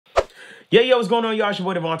Yo, what's going on, y'all? It's your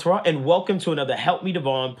boy Devon Terrell, and welcome to another Help Me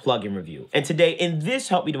Devon plugin review. And today, in this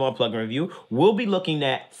Help Me Devon plugin review, we'll be looking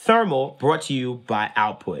at Thermal, brought to you by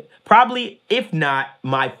Output. Probably, if not,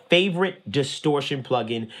 my favorite distortion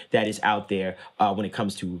plugin that is out there when it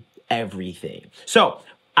comes to everything. So,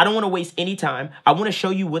 I don't want to waste any time. I want to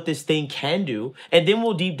show you what this thing can do, and then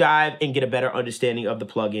we'll deep dive and get a better understanding of the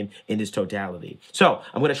plugin in its totality. So,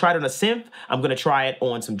 I'm going to try it on a synth, I'm going to try it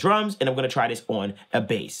on some drums, and I'm going to try this on a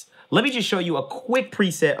bass. Let me just show you a quick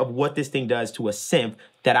preset of what this thing does to a synth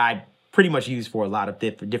that I pretty much use for a lot of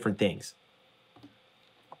different things.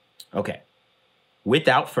 Okay,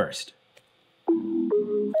 without first.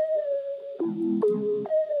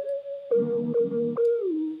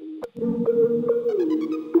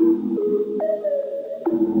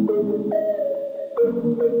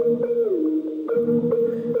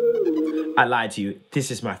 I lied to you. This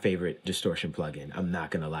is my favorite distortion plugin. I'm not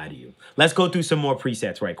gonna lie to you. Let's go through some more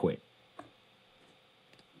presets right quick.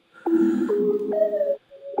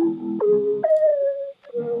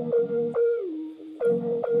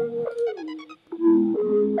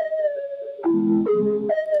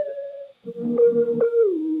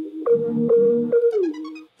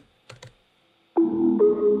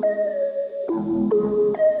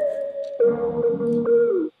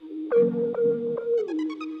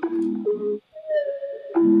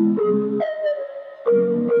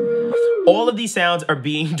 All of these sounds are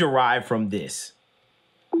being derived from this.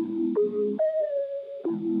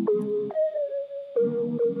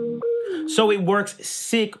 So it works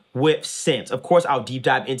sick with synths. Of course, I'll deep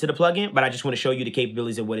dive into the plugin, but I just want to show you the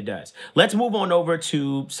capabilities of what it does. Let's move on over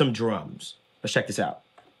to some drums. Let's check this out.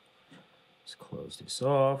 Let's close this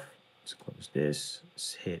off. Let's close this.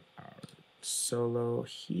 Let's hit our solo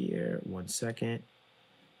here. 1 second.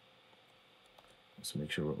 Let's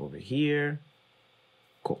make sure we're over here.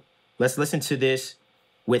 Cool. Let's listen to this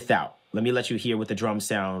without. Let me let you hear what the drums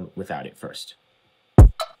sound without it first.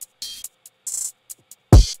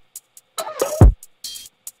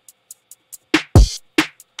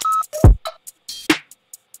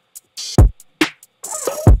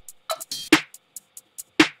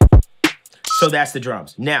 So that's the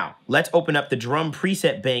drums. Now, let's open up the drum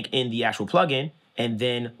preset bank in the actual plugin, and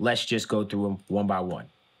then let's just go through them one by one.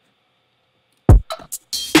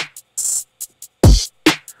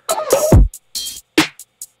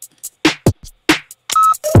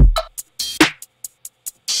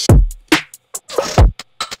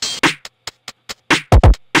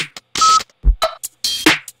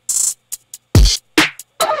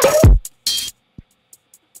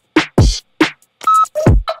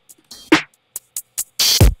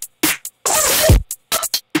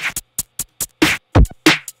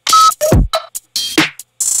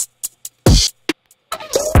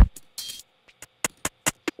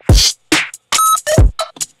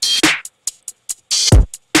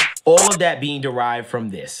 All of that being derived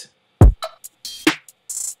from this.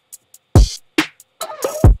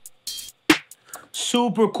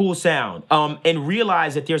 Super cool sound. And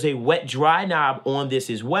realize that there's a wet dry knob on this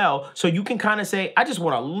as well. So you can kind of say, I just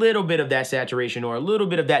want a little bit of that saturation or a little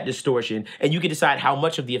bit of that distortion. And you can decide how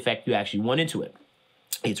much of the effect you actually want into it.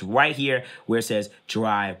 It's right here where it says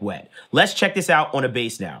dry, wet. Let's check this out on a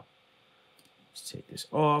bass now. Let's take this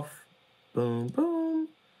off. Boom, boom.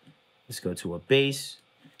 Let's go to a bass.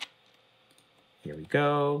 Here we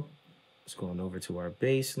go. Let's go on over to our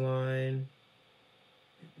bass line,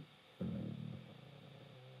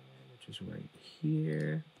 which is right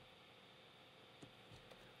here.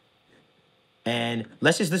 And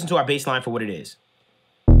let's just listen to our bass line for what it is.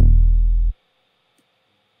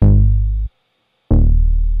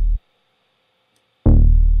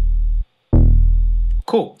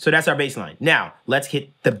 Cool, so that's our bass line. Now, let's hit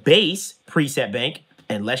the bass preset bank,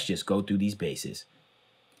 and let's just go through these basses.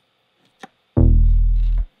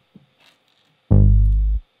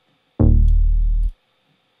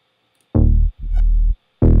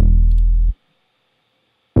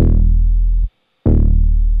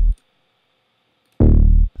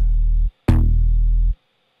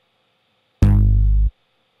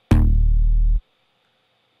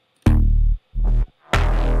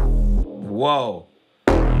 Whoa.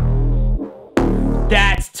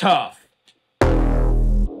 That's tough.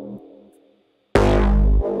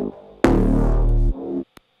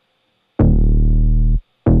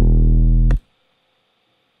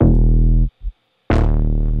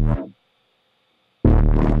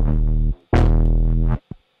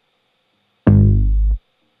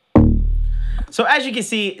 So as you can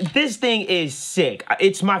see, this thing is sick.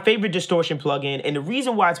 It's my favorite distortion plugin, and the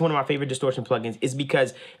reason why it's one of my favorite distortion plugins is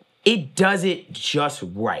because it does it just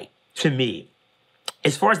right to me.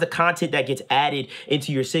 as far as the content that gets added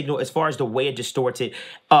into your signal, as far as the way it distorts it,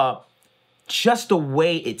 just the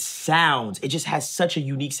way it sounds, it just has such a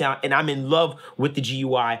unique sound, and I'm in love with the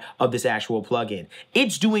GUI of this actual plugin.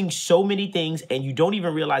 It's doing so many things, and you don't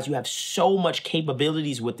even realize you have so much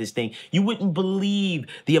capabilities with this thing. You wouldn't believe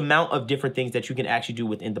the amount of different things that you can actually do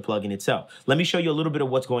within the plugin itself. Let me show you a little bit of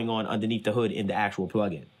what's going on underneath the hood in the actual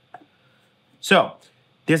plugin. So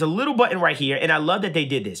there's a little button right here, and I love that they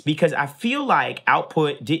did this because I feel like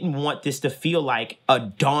Output didn't want this to feel like a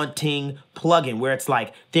daunting plugin where it's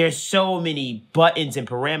like there's so many buttons and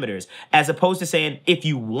parameters, as opposed to saying, if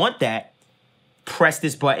you want that, press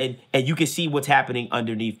this button and you can see what's happening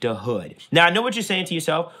underneath the hood. Now, I know what you're saying to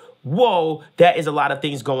yourself. Whoa, that is a lot of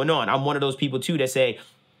things going on. I'm one of those people too that say,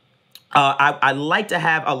 I like to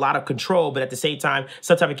have a lot of control, but at the same time,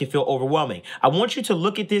 sometimes it can feel overwhelming. I want you to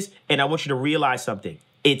look at this and I want you to realize something.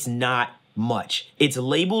 It's not much. It's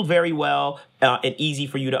labeled very well and easy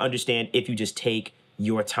for you to understand if you just take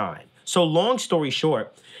your time. So long story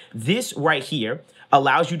short, this right here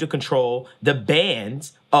allows you to control the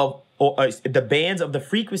bands of the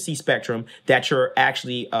frequency spectrum that you're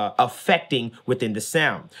actually affecting within the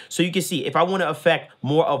sound. So you can see if I want to affect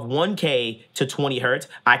more of 1K to 20 hertz,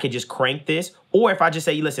 I can just crank this. Or if I just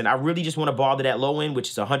say, listen, I really just want to bother that low end,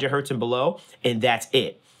 which is 100 hertz and below, and that's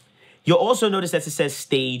it. You'll also notice that it says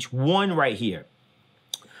stage 1 right here.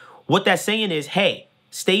 What that's saying is, hey,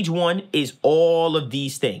 stage 1 is all of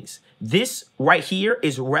these things. This right here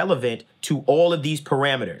is relevant to all of these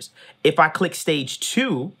parameters. If I click stage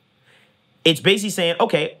 2, it's basically saying,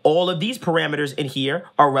 okay, all of these parameters in here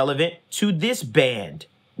are relevant to this band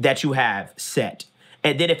that you have set.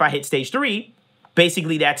 And then if I hit stage 3,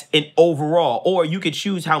 basically that's an overall, or you could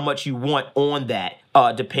choose how much you want on that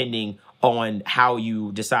depending on how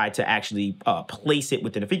you decide to actually place it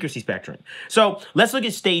within the frequency spectrum. So let's look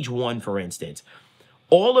at stage 1, for instance.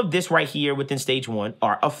 All of this right here within stage 1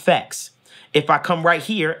 are effects. If I come right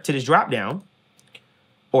here to this drop down,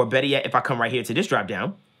 or better yet, if I come right here to this drop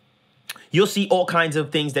down, you'll see all kinds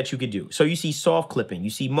of things that you could do. So you see soft clipping,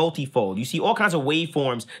 you see multifold, you see all kinds of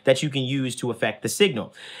waveforms that you can use to affect the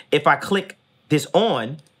signal. If I click this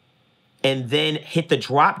on and then hit the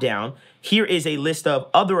drop down, here is a list of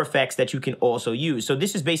other effects that you can also use. So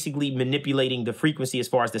this is basically manipulating the frequency as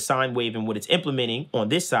far as the sine wave and what it's implementing on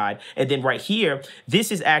this side. And then right here,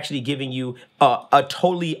 this is actually giving you a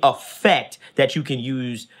totally effect that you can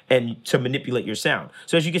use and to manipulate your sound.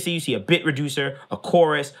 So as you can see, you see a bit reducer, a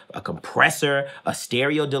chorus, a compressor, a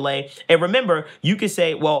stereo delay. And remember, you can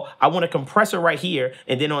say, well, I want a compressor right here.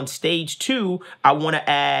 And then on stage 2, I want to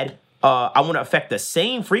add, I want to affect the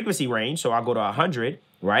same frequency range. So I'll go to 100.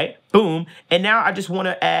 Right? Boom. And now I just want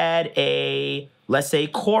to add a, let's say,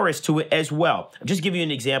 chorus to it as well. I'll just give you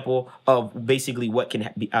an example of basically what can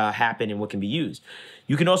happen and what can be used.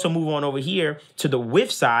 You can also move on over here to the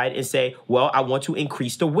width side and say, well, I want to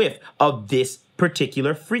increase the width of this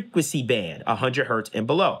particular frequency band, 100 hertz and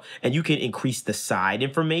below. And you can increase the side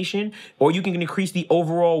information, or you can increase the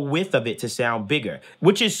overall width of it to sound bigger,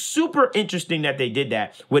 which is super interesting that they did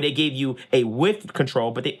that, where they gave you a width control,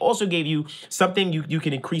 but they also gave you something you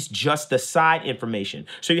can increase just the side information.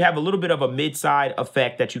 So you have a little bit of a mid-side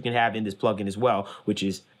effect that you can have in this plugin as well, which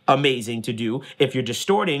is amazing to do if you're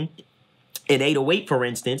distorting in 808, for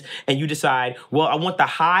instance, and you decide, well, I want the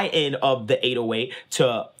high end of the 808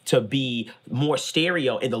 to be more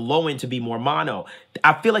stereo and the low end to be more mono.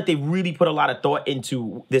 I feel like they really put a lot of thought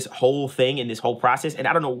into this whole thing and this whole process, and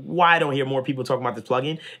I don't know why I don't hear more people talking about this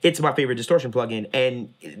plugin. It's my favorite distortion plugin,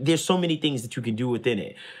 and there's so many things that you can do within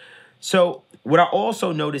it. So what I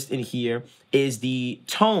also noticed in here is the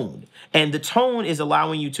tone. And the tone is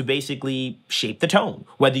allowing you to basically shape the tone.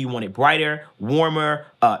 Whether you want it brighter, warmer,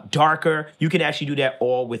 darker, you can actually do that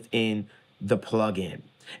all within the plugin.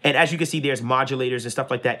 And as you can see, there's modulators and stuff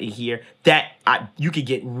like that in here that you could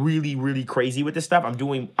get really, really crazy with this stuff.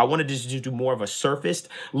 I wanted to just do more of a surfaced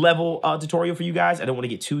level tutorial for you guys. I don't want to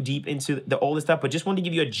get too deep into all this stuff, but just wanted to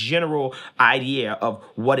give you a general idea of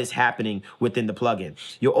what is happening within the plugin.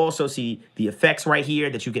 You'll also see the effects right here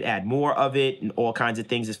that you can add more of it and all kinds of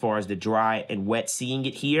things as far as the dry and wet seeing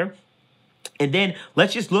it here. And then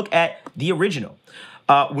let's just look at the original.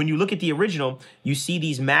 When you look at the original, you see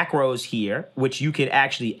these macros here, which you can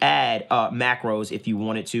actually add macros if you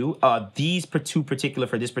wanted to. These two particular,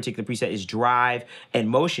 for this particular preset, is drive and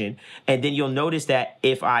motion. And then you'll notice that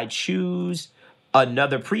if I choose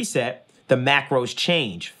another preset, the macros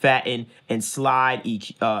change, fatten and slide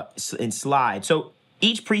each and slide. So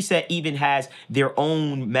Each preset even has their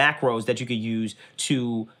own macros that you could use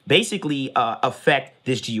to basically affect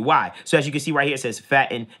this GUI. So as you can see right here, it says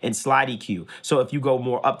fatten and slide EQ. So if you go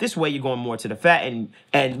more up this way, you're going more to the fatten,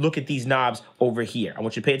 and look at these knobs over here. I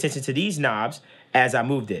want you to pay attention to these knobs as I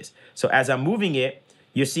move this. So as I'm moving it,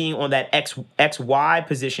 you're seeing on that XY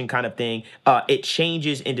position kind of thing, it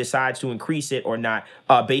changes and decides to increase it or not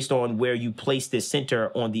based on where you place this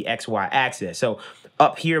center on the XY axis. So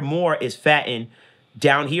up here more is fatten,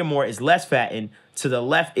 down here more is less fatten, to the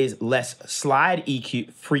left is less slide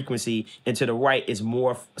EQ frequency, and to the right is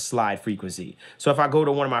more slide frequency. So if I go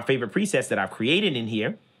to one of my favorite presets that I've created in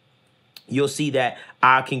here, you'll see that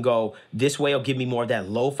I can go this way will give me more of that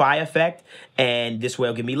lo-fi effect, and this way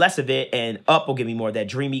will give me less of it, and up will give me more of that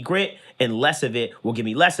dreamy grit, and less of it will give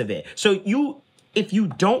me less of it. So if you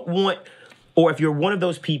don't want, or if you're one of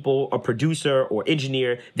those people, a producer or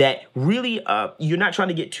engineer that really, you're not trying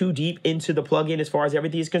to get too deep into the plugin as far as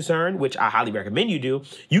everything is concerned, which I highly recommend you do,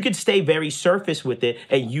 you can stay very surface with it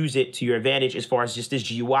and use it to your advantage as far as just this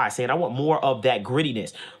GUI, saying, I want more of that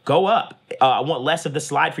grittiness. Go up. I want less of the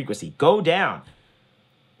slide frequency. Go down.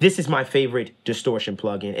 This is my favorite distortion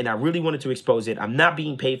plugin, and I really wanted to expose it. I'm not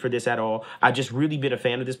being paid for this at all. I've just really been a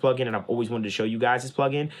fan of this plugin, and I've always wanted to show you guys this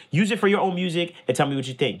plugin. Use it for your own music and tell me what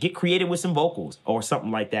you think. Get creative with some vocals or something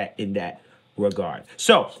like that in that regard.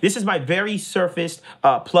 So this is my very surfaced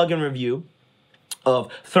plugin review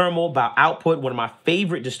of Thermal by Output, one of my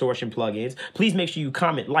favorite distortion plugins. Please make sure you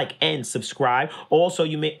comment, like, and subscribe. Also,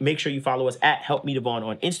 you make sure you follow us at Help Me Devon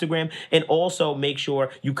on Instagram, and also make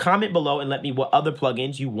sure you comment below and let me what other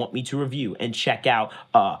plugins you want me to review and check out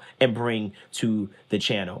and bring to the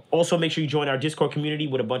channel. Also, make sure you join our Discord community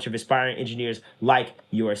with a bunch of aspiring engineers like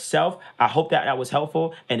yourself. I hope that was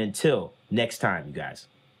helpful, and until next time, you guys.